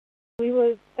We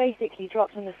were basically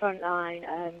dropped on the front line,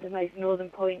 the most northern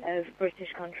point of British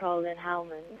control in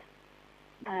Helmand.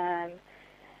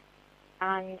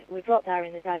 And we're dropped there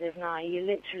in the dead of night. You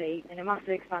literally, in a massive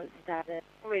expanse of desert,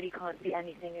 really can't see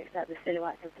anything except the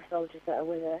silhouettes of the soldiers that are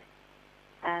with us.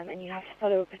 And you have to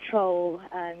follow a patrol.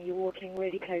 You're walking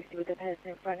really closely with the person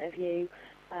in front of you,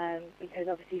 because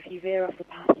obviously if you veer off the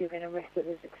path, you're going to risk that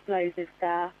there's explosives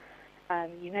there.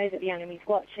 You know that the enemy's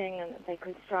watching and that they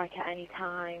could strike at any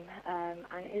time.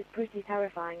 And it's pretty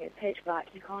terrifying. It's pitch black.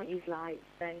 You can't use lights.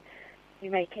 And you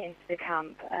make it into the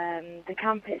camp. The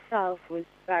camp itself was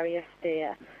very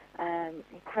austere,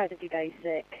 incredibly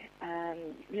basic,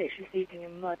 literally sleeping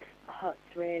in mud huts,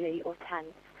 really, or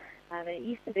tents. It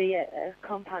used to be a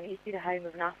compound, it used to be the home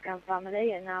of an Afghan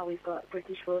family, and now we've got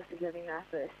British forces living there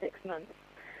for 6 months.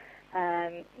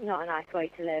 Not a nice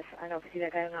way to live, and obviously they're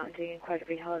going out and doing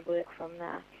incredibly hard work from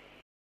there.